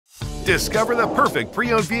Discover the perfect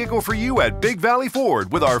pre-owned vehicle for you at Big Valley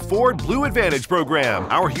Ford with our Ford BlueAdvantage program.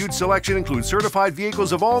 Our huge selection includes certified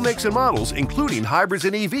vehicles of all makes and models, including hybrids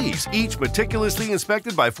and EVs, each meticulously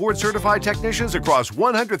inspected by Ford certified technicians across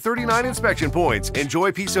 139 inspection points.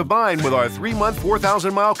 Enjoy peace of mind with our 3-month,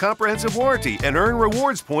 4,000-mile comprehensive warranty and earn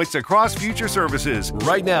rewards points across future services.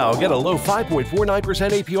 Right now, get a low 5.49%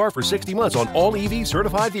 APR for 60 months on all EV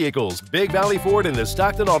certified vehicles. Big Valley Ford in the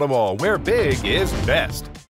Stockton Auto Mall, where big is best.